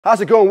How's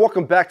it going?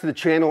 Welcome back to the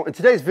channel. In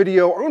today's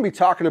video, we're going to be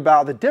talking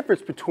about the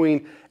difference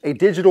between a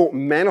digital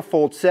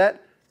manifold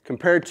set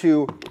compared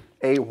to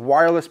a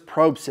wireless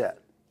probe set.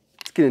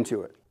 Let's get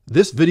into it.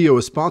 This video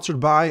is sponsored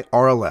by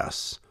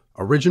RLS,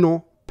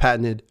 Original,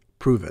 Patented,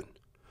 Proven,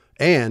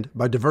 and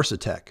by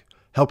Diversitech,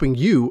 helping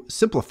you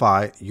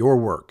simplify your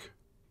work.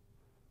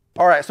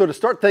 All right, so to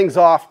start things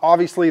off,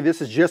 obviously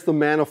this is just the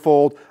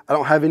manifold. I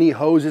don't have any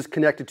hoses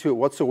connected to it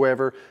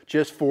whatsoever,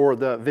 just for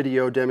the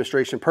video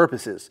demonstration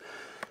purposes.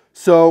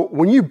 So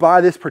when you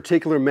buy this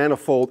particular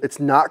manifold, it's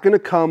not going to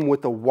come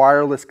with the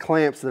wireless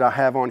clamps that I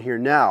have on here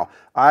now.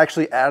 I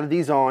actually added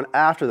these on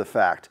after the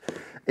fact.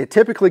 It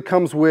typically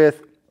comes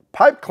with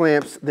pipe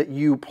clamps that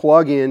you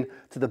plug in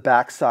to the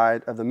back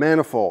side of the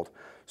manifold.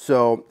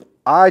 So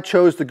I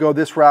chose to go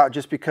this route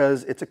just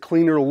because it's a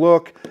cleaner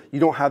look.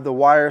 You don't have the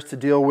wires to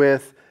deal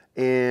with,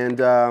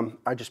 and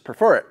I just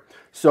prefer it.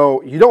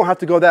 So you don't have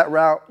to go that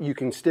route. You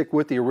can stick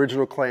with the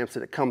original clamps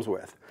that it comes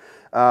with.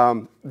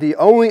 The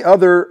only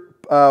other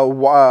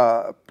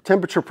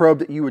temperature probe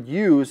that you would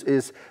use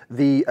is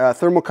the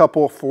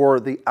thermocouple for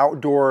the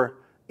outdoor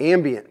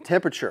ambient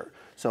temperature.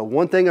 So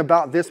one thing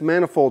about this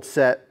manifold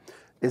set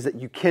is that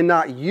you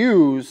cannot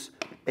use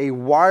a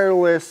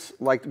wireless,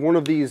 like one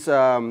of these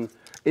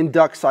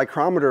induct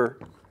psychrometer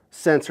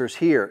sensors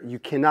here. You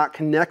cannot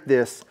connect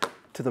this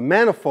to the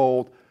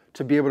manifold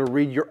to be able to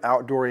read your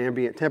outdoor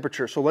ambient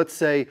temperature. So let's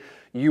say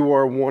you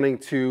are wanting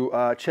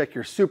to check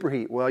your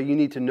superheat. Well, you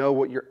need to know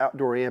what your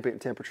outdoor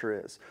ambient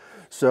temperature is.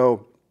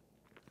 So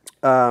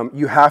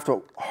you have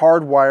to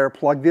hardwire,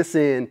 plug this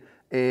in,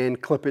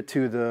 and clip it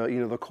to the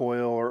the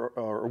coil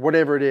or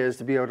whatever it is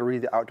to be able to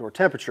read the outdoor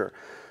temperature.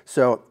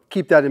 So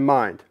keep that in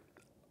mind.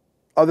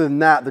 Other than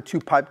that, the two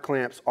pipe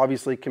clamps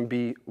obviously can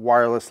be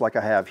wireless like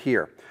I have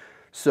here.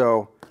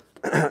 So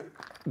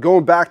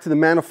going back to the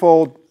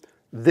manifold,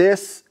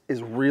 this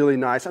is really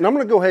nice. And I'm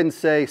going to go ahead and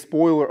say,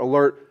 spoiler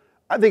alert,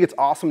 I think it's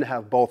awesome to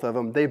have both of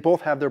them. They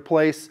both have their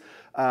place.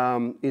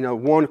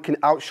 One can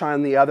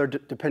outshine the other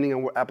depending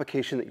on what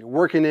application that you're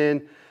working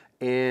in.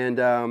 And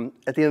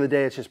at the end of the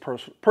day, it's just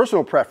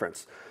personal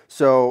preference.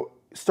 So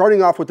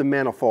starting off with the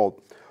manifold,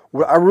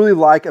 what I really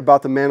like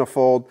about the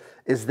manifold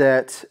is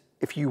that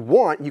if you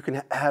want, you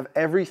can have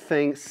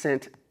everything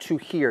sent to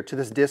here, to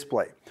this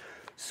display.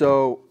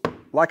 So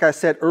like I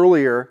said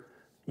earlier,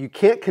 you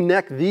can't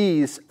connect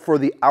these for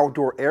the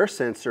outdoor air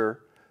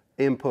sensor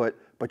input,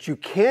 but you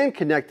can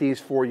connect these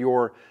for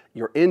your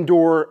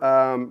indoor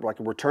like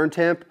a return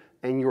temp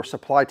and your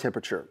supply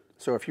temperature.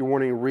 So if you're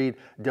wanting to read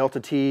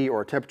delta T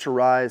or temperature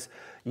rise,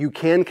 you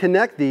can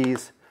connect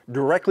these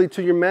directly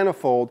to your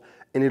manifold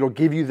and it'll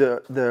give you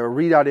the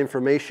readout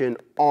information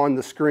on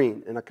the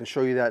screen. And I can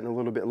show you that in a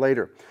little bit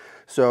later.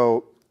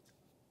 So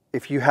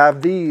if you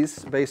have these,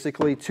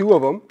 basically two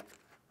of them,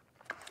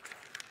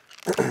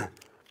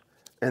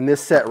 and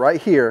this set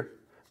right here,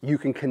 you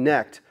can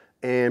connect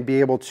and be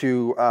able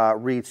to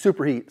read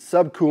superheat,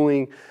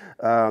 subcooling,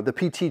 the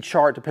PT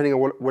chart depending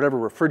on whatever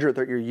refrigerant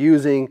that you're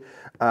using,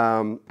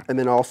 and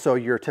then also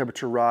your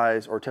temperature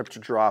rise or temperature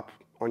drop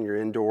on your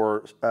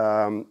indoor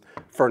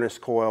furnace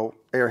coil,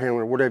 air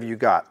handler, whatever you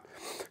got.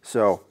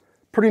 So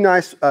pretty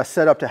nice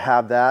setup to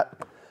have that.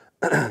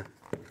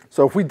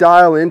 So if we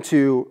dial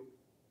into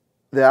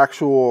the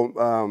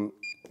actual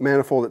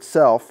manifold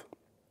itself,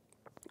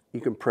 you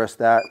can press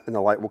that and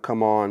the light will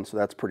come on, so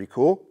that's pretty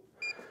cool.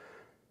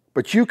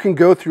 But you can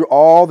go through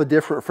all the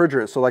different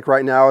refrigerants. So like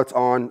right now it's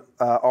on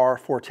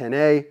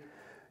R410A.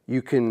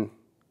 You can,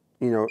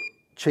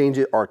 change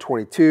it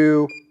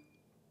R22,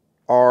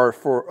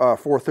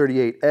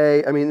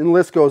 R438A. I mean, and the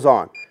list goes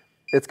on.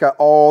 It's got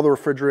all the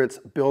refrigerants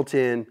built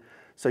in,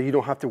 so you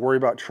don't have to worry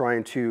about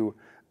trying to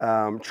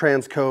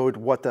transcode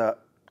what the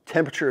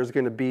temperature is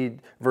going to be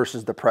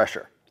versus the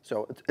pressure.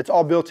 So it's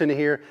all built into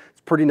here. It's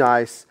pretty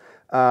nice.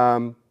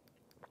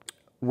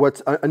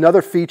 What's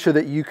another feature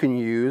that you can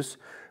use?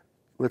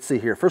 Let's see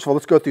here. First of all,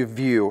 let's go through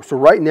view. So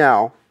right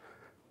now,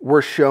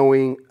 we're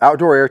showing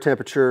outdoor air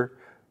temperature,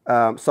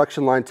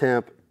 suction line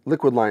temp,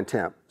 liquid line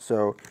temp.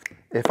 So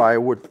if I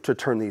would to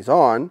turn these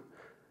on,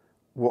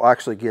 we'll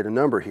actually get a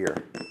number here.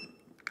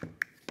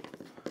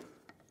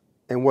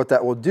 And what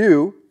that will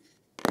do,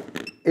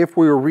 if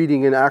we were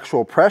reading an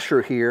actual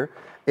pressure here,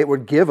 it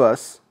would give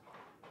us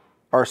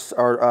our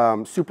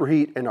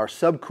superheat and our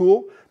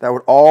subcool. That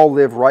would all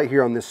live right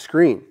here on this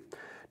screen.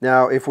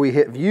 Now, if we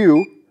hit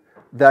view,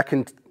 that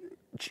can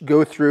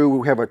go through.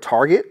 We have a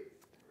target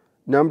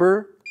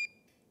number.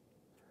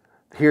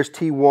 Here's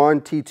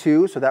T1,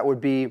 T2, so that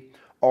would be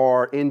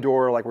our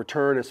indoor like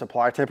return and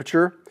supply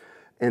temperature.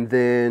 And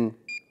then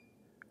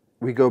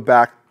we go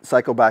back,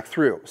 cycle back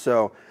through.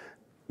 So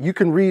you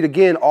can read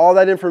again all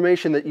that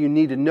information that you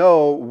need to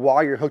know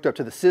while you're hooked up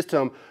to the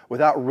system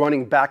without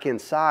running back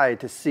inside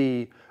to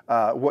see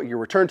what your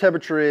return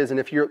temperature is. And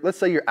if let's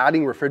say you're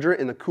adding refrigerant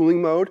in the cooling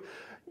mode,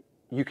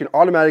 you can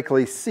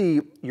automatically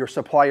see your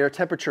supply air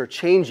temperature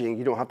changing.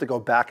 You don't have to go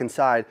back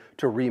inside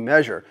to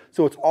remeasure.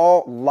 So it's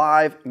all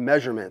live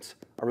measurements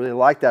I really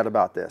like that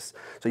about this.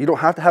 So you don't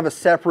have to have a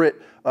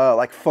separate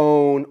like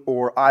phone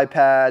or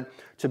iPad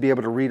to be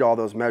able to read all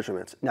those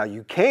measurements. Now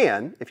you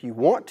can if you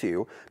want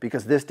to,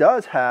 because this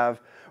does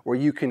have where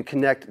you can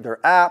connect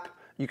their app.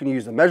 You can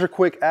use the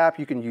MeasureQuick app.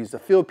 You can use the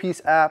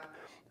Fieldpiece app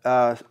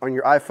on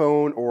your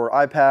iPhone or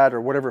iPad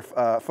or whatever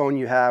phone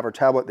you have or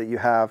tablet that you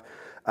have.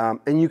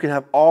 And you can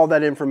have all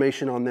that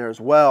information on there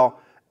as well.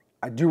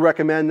 I do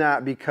recommend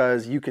that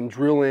because you can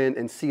drill in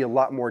and see a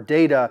lot more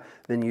data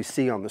than you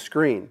see on the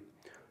screen.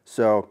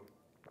 So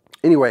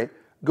anyway,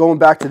 going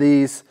back to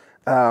these,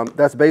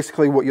 that's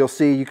basically what you'll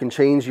see. You can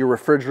change your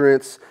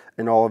refrigerants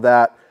and all of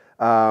that.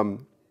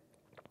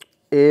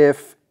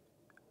 If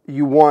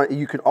you want,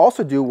 you can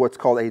also do what's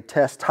called a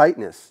test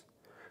tightness.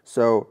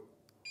 So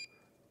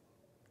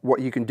what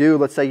you can do,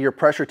 let's say you're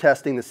pressure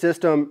testing the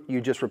system,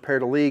 you just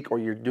repaired a leak or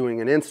you're doing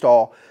an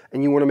install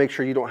and you want to make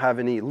sure you don't have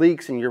any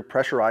leaks and you're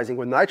pressurizing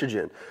with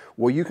nitrogen.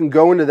 Well, you can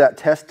go into that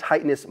test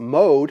tightness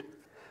mode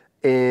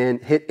and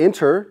hit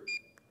enter,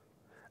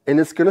 and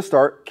it's going to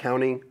start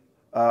counting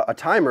a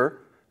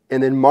timer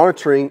and then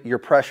monitoring your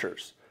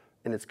pressures.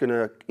 And it's going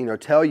to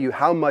tell you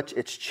how much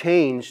it's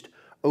changed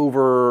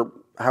over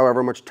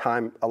however much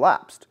time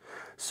elapsed.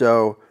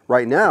 So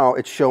right now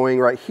it's showing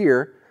right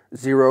here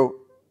 0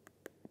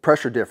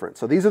 pressure difference.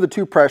 So these are the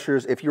two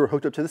pressures if you were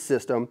hooked up to the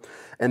system,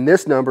 and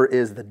this number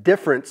is the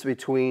difference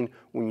between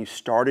when you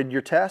started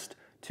your test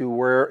to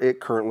where it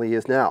currently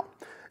is now.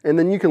 And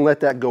then you can let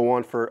that go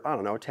on for, I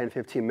don't know, 10,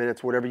 15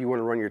 minutes, whatever you want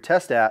to run your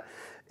test at,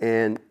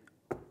 and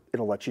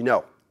it'll let you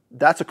know.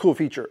 That's a cool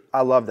feature.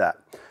 I love that.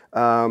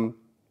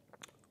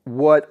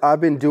 What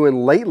I've been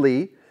doing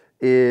lately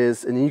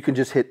is, and you can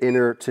just hit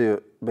enter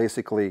to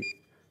basically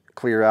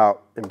clear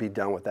out and be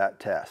done with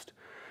that test.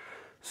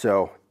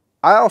 So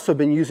I also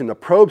been using the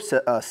probe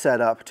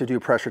setup to do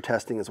pressure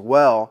testing as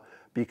well,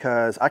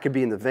 because I could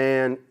be in the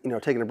van,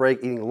 taking a break,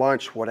 eating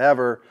lunch,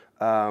 whatever,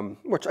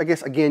 which I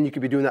guess, again, you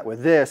could be doing that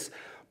with this.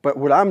 But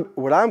what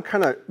I'm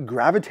kind of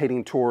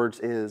gravitating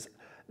towards is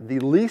the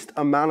least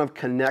amount of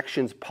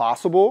connections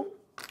possible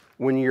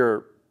when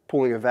you're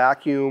pulling a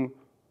vacuum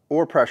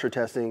or pressure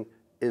testing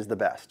is the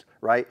best,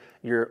 right?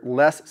 You're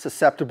less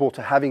susceptible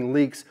to having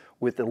leaks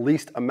with the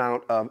least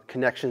amount of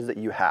connections that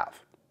you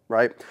have,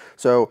 right?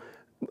 So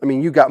I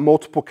mean, you got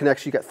multiple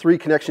connections. You got 3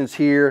 connections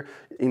here.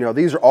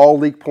 These are all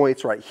leak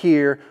points right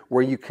here.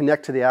 Where you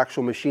connect to the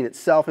actual machine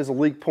itself is a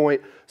leak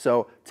point.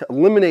 So to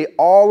eliminate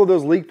all of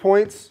those leak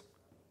points,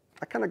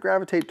 I kind of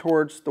gravitate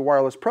towards the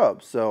wireless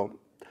probes. So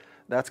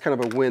that's kind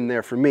of a win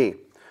there for me.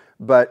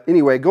 But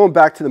anyway, going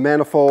back to the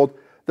manifold,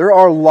 there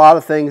are a lot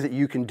of things that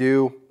you can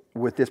do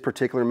with this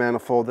particular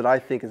manifold that I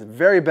think is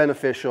very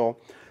beneficial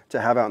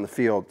to have out in the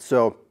field.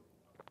 So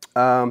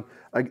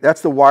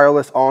that's the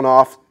wireless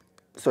on-off.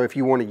 So if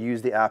you want to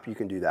use the app, you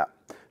can do that.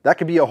 That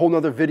could be a whole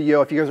nother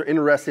video. If you guys are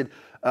interested,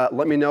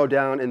 let me know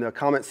down in the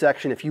comment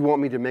section if you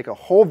want me to make a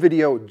whole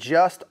video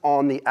just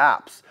on the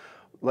apps.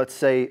 Let's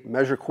say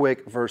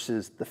MeasureQuick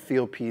versus the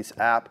Fieldpiece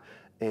app,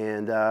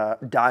 and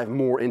dive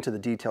more into the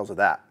details of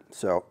that.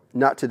 So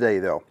not today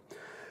though.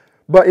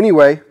 But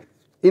anyway,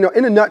 in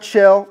a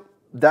nutshell,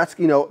 that's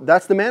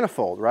the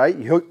manifold, right?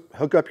 You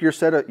hook up your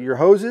set of your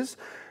hoses,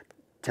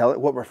 tell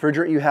it what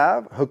refrigerant you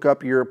have, hook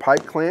up your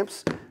pipe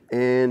clamps,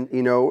 and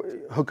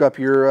hook up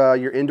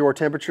your indoor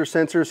temperature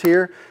sensors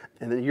here,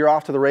 and then you're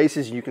off to the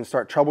races. You can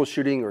start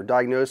troubleshooting or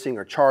diagnosing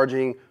or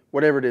charging,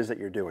 whatever it is that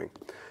you're doing.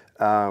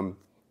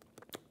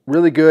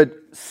 Really good,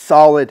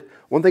 solid.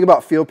 One thing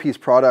about Fieldpiece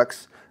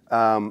products,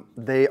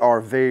 they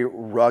are very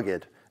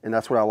rugged, and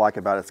that's what I like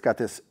about it. It's got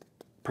this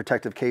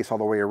protective case all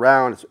the way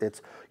around.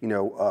 It's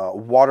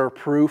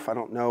waterproof. I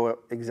don't know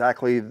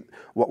exactly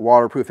what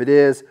waterproof it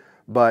is,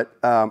 but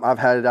I've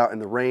had it out in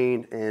the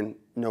rain and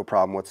no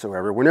problem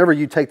whatsoever. Whenever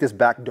you take this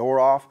back door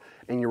off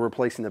and you're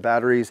replacing the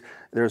batteries,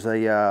 there's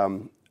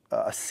a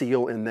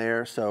seal in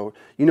there. So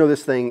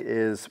this thing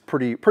is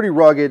pretty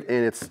rugged,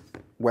 and it's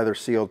weather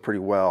sealed pretty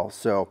well.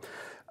 So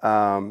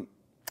man,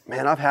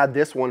 I've had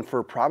this one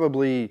for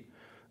probably,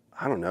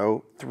 I don't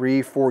know,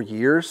 3-4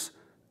 years,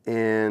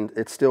 and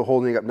it's still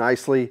holding up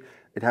nicely.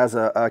 It has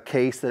a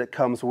case that it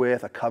comes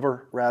with, a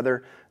cover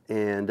rather,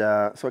 and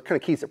so it kind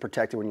of keeps it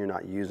protected when you're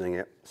not using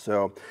it.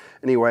 So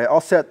anyway,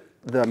 I'll set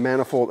the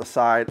manifold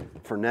aside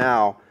for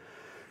now.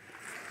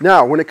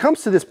 Now, when it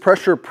comes to this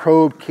pressure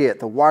probe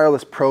kit, the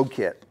wireless probe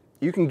kit,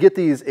 you can get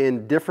these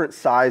in different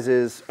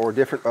sizes or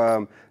different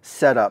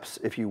setups,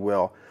 if you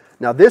will.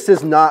 Now, this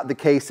is not the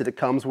case that it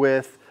comes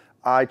with.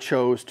 I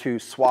chose to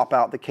swap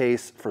out the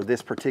case for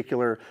this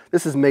particular.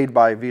 This is made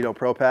by Veto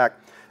Pro Pack.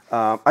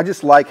 I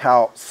just like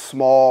how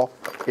small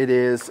it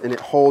is, and it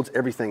holds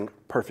everything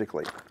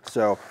perfectly.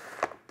 So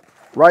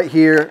right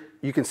here,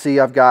 you can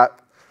see I've got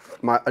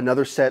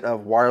another set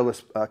of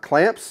wireless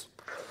clamps.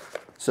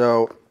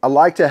 So I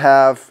like to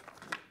have,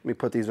 let me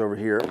put these over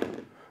here.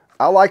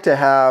 I like to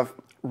have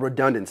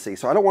redundancy.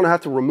 So I don't want to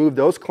have to remove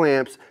those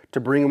clamps to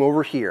bring them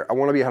over here. I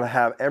want to be able to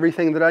have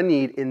everything that I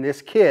need in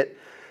this kit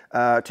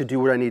to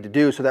do what I need to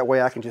do. So that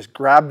way I can just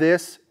grab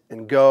this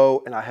and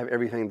go, and I have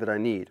everything that I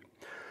need.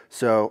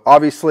 So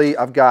obviously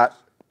I've got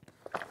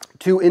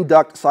 2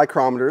 induct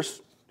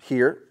psychrometers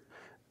here,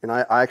 and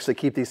I actually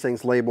keep these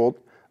things labeled,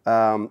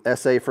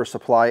 SA for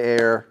supply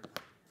air,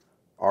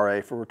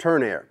 RA for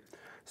return air.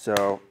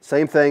 So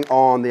same thing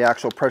on the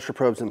actual pressure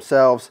probes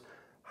themselves,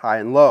 high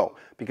and low.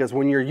 Because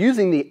when you're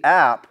using the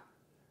app,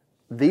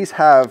 these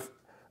have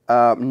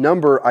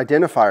number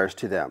identifiers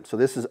to them. So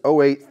this is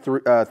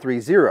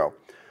 0830.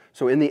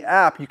 So in the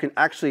app, you can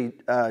actually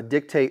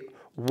dictate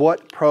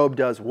what probe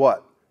does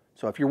what.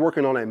 So if you're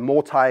working on a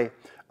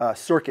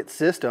multi-circuit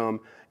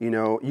system,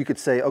 you could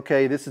say,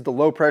 okay, this is the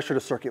low pressure to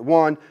circuit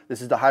 1,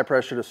 this is the high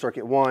pressure to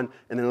circuit 1,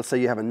 and then let's say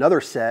you have another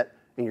set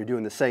and you're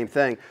doing the same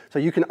thing. So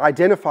you can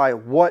identify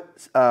what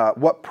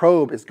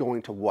probe is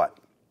going to what.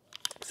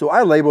 So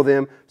I label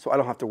them so I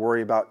don't have to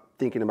worry about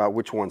thinking about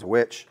which one's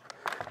which.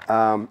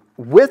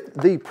 With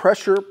the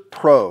pressure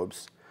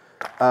probes,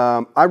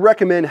 I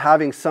recommend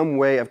having some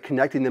way of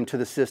connecting them to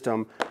the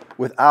system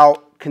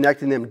without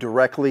connecting them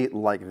directly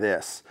like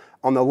this.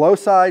 On the low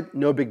side,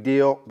 no big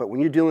deal, but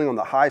when you're dealing on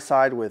the high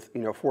side with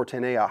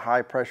 410A, a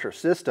high pressure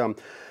system,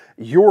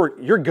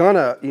 you're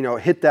gonna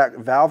hit that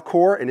valve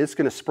core and it's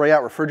gonna spray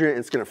out refrigerant and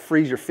it's gonna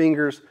freeze your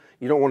fingers.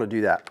 You don't want to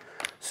do that.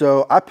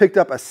 So I picked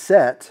up a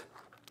set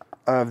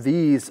of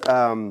these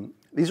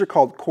are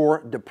called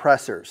core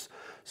depressors.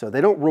 So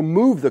they don't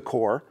remove the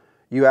core,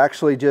 you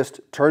actually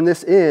just turn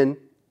this in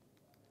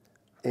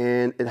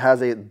and it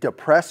has a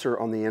depressor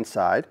on the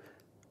inside.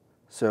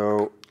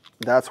 So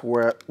that's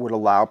where it would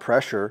allow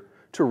pressure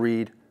to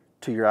read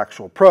to your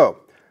actual probe.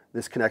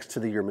 This connects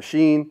to your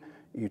machine,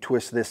 you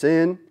twist this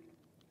in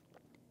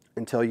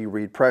until you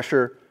read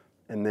pressure,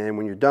 and then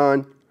when you're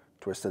done,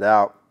 twist it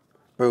out,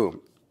 boom.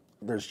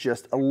 There's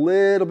just a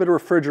little bit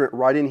of refrigerant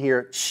right in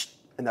here,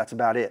 and that's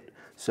about it.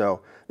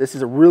 So this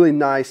is a really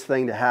nice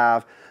thing to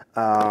have,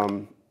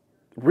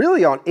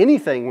 really on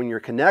anything when you're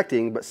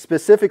connecting, but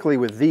specifically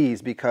with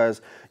these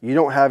because you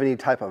don't have any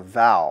type of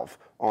valve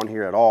on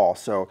here at all.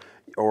 So,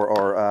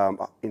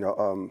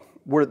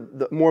 more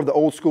of the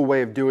old school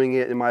way of doing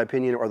it, in my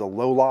opinion, are the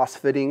low loss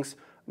fittings.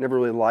 Never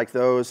really liked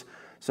those.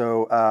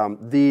 So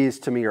these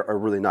to me are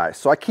really nice.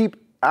 So I keep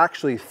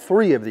actually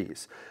 3 of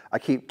these. I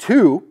keep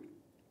 2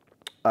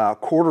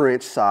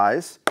 1/4-inch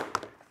size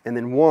and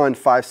then 1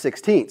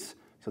 5/16.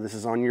 So this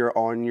is on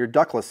your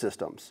ductless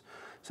systems.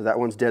 So that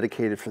one's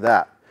dedicated for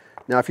that.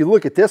 Now if you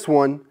look at this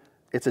one,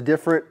 it's a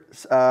different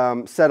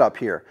setup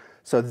here.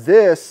 So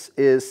this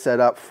is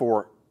set up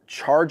for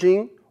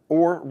charging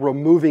or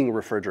removing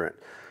refrigerant.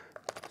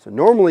 So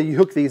normally you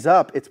hook these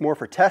up, it's more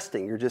for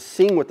testing. You're just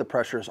seeing what the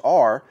pressures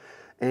are,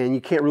 and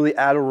you can't really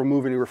add or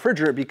remove any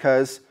refrigerant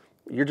because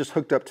you're just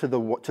hooked up to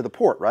the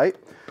port, right?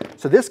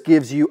 So this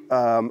gives you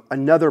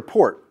another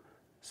port.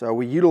 So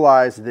we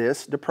utilize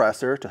this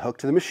depressor to hook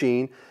to the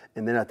machine,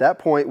 and then at that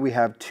point we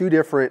have 2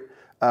 different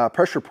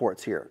pressure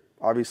ports here.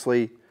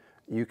 Obviously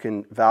you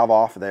can valve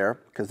off there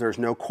because there's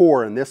no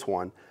core in this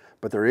one,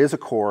 but there is a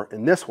core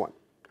in this one.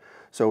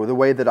 So the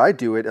way that I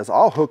do it is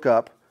I'll hook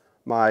up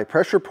my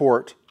pressure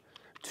port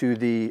to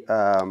the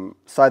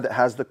side that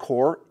has the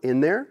core in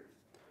there.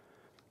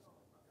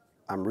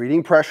 I'm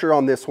reading pressure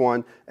on this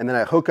one, and then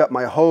I hook up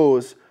my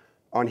hose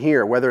on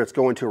here, whether it's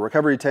going to a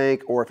recovery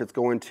tank or if it's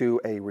going to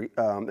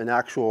an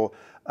actual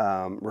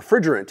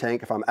refrigerant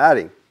tank if I'm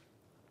adding.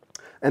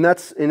 And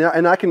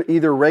I can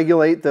either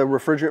regulate the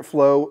refrigerant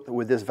flow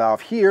with this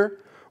valve here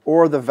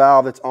or the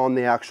valve that's on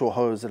the actual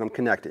hose that I'm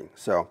connecting.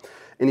 So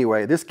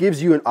anyway, this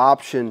gives you an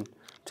option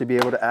to be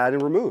able to add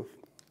and remove,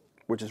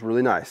 which is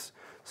really nice.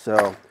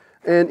 So,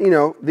 and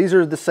these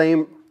are the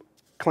same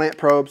clamp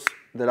probes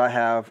that I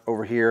have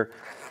over here.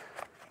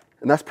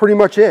 And that's pretty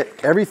much it.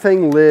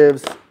 Everything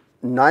lives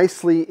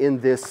nicely in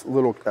this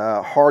little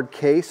hard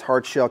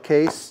shell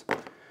case.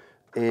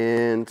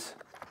 And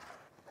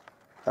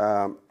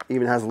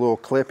even has a little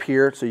clip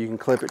here so you can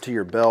clip it to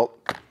your belt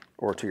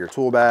or to your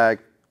tool bag,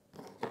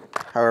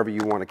 however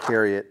you want to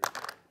carry it.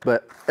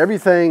 But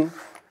everything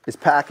is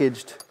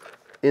packaged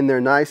in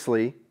there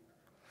nicely.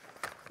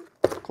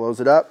 Close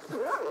it up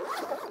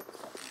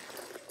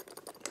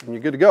and you're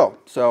good to go.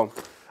 So,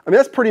 I mean,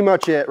 that's pretty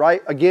much it,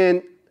 right?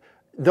 Again,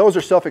 those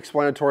are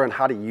self-explanatory on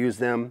how to use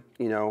them.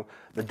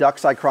 The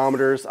duct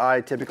psychrometers,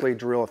 I typically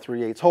drill a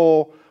 3/8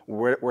 hole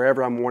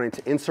wherever I'm wanting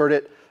to insert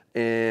it,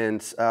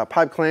 and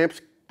pipe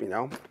clamps,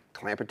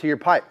 clamp it to your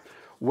pipe.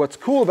 What's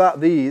cool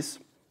about these,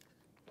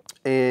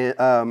 it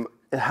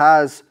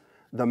has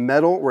the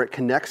metal where it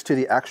connects to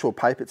the actual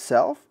pipe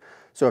itself.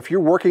 So if you're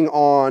working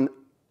on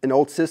an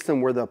old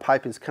system where the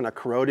pipe is kind of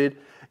corroded,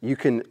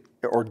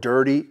 or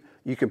dirty,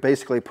 you can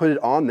basically put it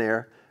on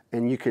there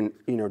and you can,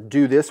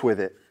 do this with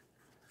it.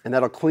 And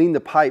that'll clean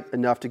the pipe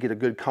enough to get a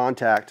good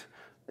contact,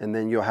 and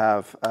then you'll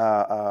have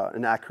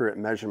an accurate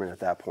measurement at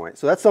that point.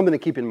 So that's something to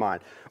keep in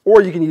mind.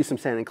 Or you can use some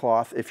sanding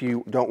cloth if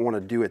you don't want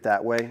to do it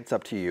that way. It's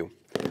up to you.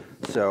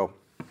 So,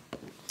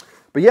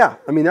 but yeah,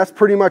 I mean, that's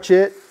pretty much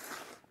it.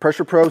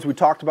 Pressure probes, we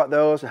talked about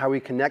those and how we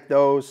connect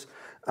those.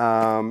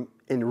 And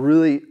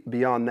really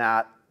beyond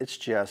that, it's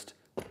just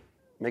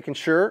making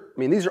sure, I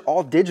mean, these are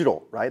all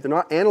digital, right? They're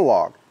not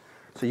analog.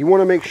 So you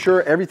want to make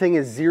sure everything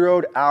is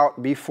zeroed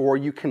out before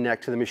you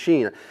connect to the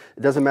machine.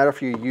 It doesn't matter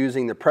if you're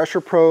using the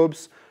pressure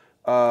probes,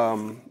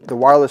 the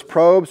wireless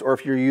probes, or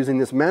if you're using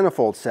this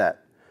manifold set.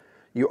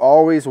 You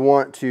always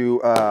want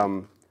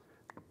to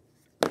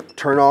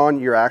turn on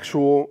your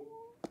actual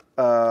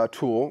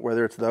tool,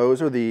 whether it's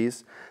those or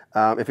these.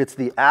 If it's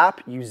the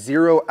app, you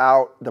zero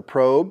out the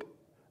probe,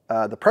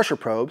 the pressure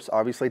probes.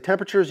 Obviously,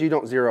 temperatures you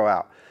don't zero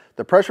out.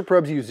 The pressure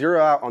probes you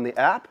zero out on the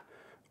app,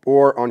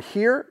 or on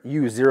here,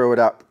 you zero it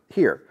out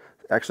here.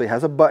 It actually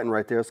has a button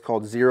right there. It's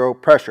called zero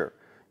pressure.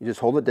 You just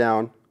hold it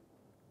down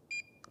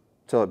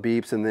until it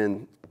beeps, and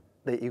then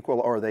they equal,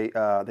 or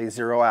they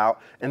zero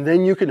out, and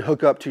then you can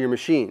hook up to your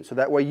machine. So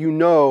that way you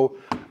know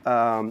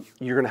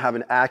you're going to have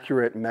an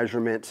accurate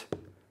measurement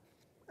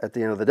at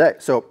the end of the day.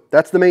 So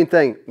that's the main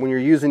thing when you're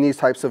using these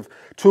types of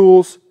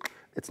tools.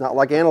 It's not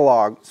like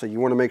analog, so you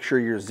want to make sure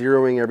you're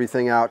zeroing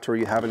everything out to where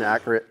you have an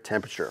accurate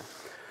temperature.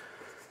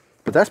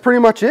 But that's pretty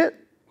much it.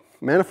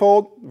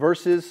 Manifold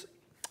versus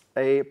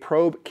a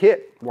probe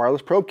kit,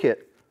 wireless probe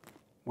kit.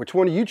 Which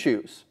one do you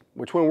choose?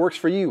 Which one works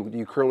for you? Do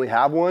you currently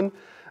have one?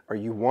 Are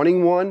you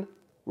wanting one?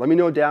 Let me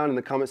know down in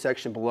the comment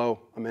section below.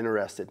 I'm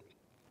interested.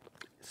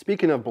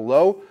 Speaking of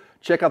below,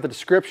 check out the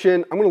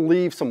description. I'm going to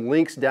leave some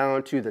links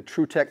down to the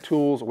TruTech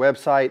Tools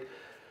website.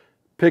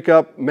 Pick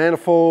up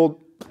manifold,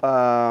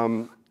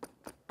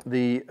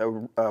 the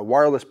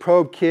wireless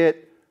probe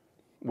kit,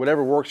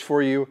 whatever works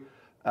for you.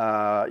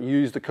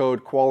 Use the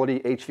code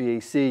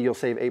qualityhvac. You'll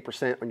save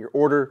 8% on your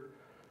order.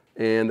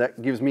 And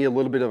that gives me a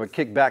little bit of a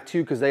kickback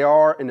too, because they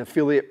are an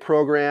affiliate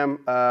program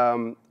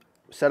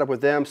set up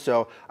with them.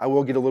 So I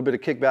will get a little bit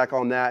of kickback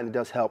on that, and it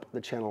does help the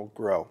channel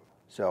grow.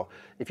 So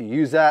if you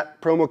use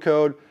that promo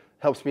code,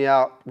 helps me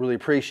out. Really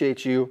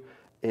appreciate you.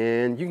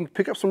 And you can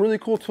pick up some really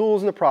cool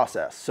tools in the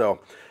process.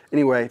 So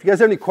anyway, if you guys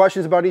have any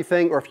questions about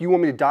anything, or if you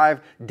want me to dive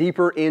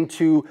deeper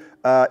into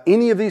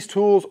any of these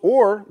tools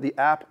or the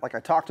app like I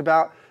talked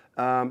about,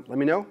 let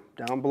me know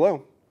down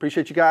below.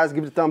 Appreciate you guys.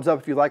 Give it a thumbs up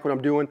if you like what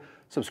I'm doing.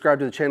 Subscribe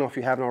to the channel if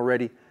you haven't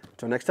already.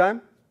 Until next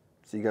time,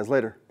 see you guys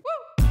later.